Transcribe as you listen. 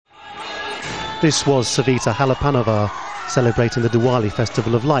This was Savita Halappanavar celebrating the Diwali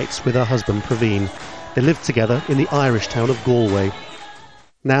Festival of Lights with her husband Praveen. They lived together in the Irish town of Galway.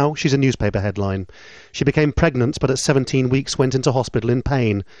 Now she's a newspaper headline. She became pregnant but at 17 weeks went into hospital in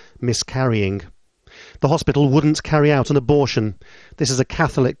pain, miscarrying. The hospital wouldn't carry out an abortion. This is a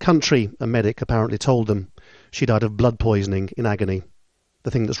Catholic country, a medic apparently told them. She died of blood poisoning in agony.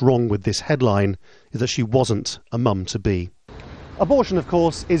 The thing that's wrong with this headline is that she wasn't a mum-to-be. Abortion, of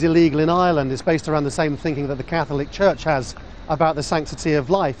course, is illegal in Ireland. It's based around the same thinking that the Catholic Church has about the sanctity of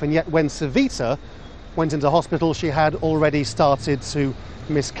life. And yet when Savita went into hospital, she had already started to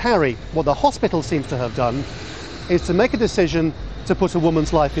miscarry. What the hospital seems to have done is to make a decision to put a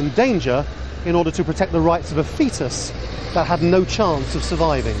woman's life in danger in order to protect the rights of a fetus that had no chance of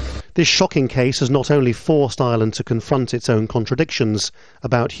surviving. This shocking case has not only forced Ireland to confront its own contradictions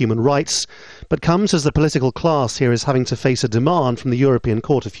about human rights, but comes as the political class here is having to face a demand from the European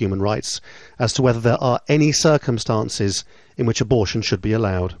Court of Human Rights as to whether there are any circumstances in which abortion should be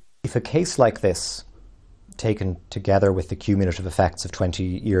allowed. If a case like this, taken together with the cumulative effects of 20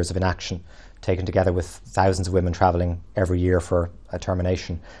 years of inaction, taken together with thousands of women travelling every year for a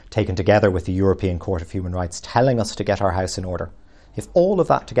termination, taken together with the European Court of Human Rights telling us to get our house in order, if all of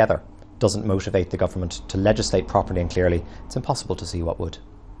that together doesn't motivate the government to legislate properly and clearly, it's impossible to see what would.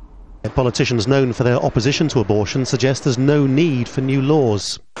 Politicians known for their opposition to abortion suggest there's no need for new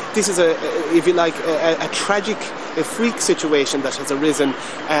laws. This is, if you like, a tragic, a freak situation that has arisen.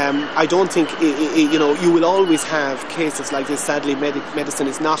 I don't think, you will always have cases like this. Sadly, medicine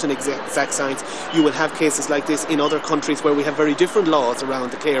is not an exact science. You will have cases like this in other countries where we have very different laws around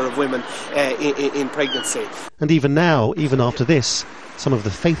the care of women in pregnancy. And even now, even after this, some of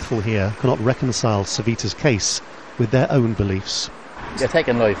the faithful here cannot reconcile Savita's case with their own beliefs. You're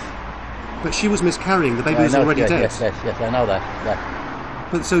taking life. But she was miscarrying, the baby was already dead. Yes, I know that. Yeah.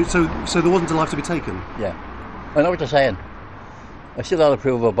 But so there wasn't a life to be taken? Yeah. I know what you're saying. I still don't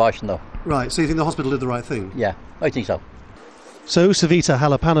approve of abortion though. Right, so you think the hospital did the right thing? Yeah, I think so. So Savita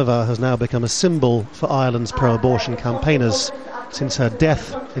Halappanavar has now become a symbol for Ireland's pro-abortion campaigners, since her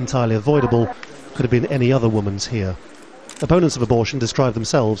death, entirely avoidable, could have been any other woman's here. Opponents of abortion describe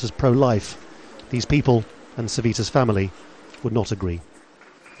themselves as pro-life. These people, and Savita's family, would not agree.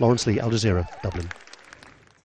 Laurence, Al Jazeera, Dublin.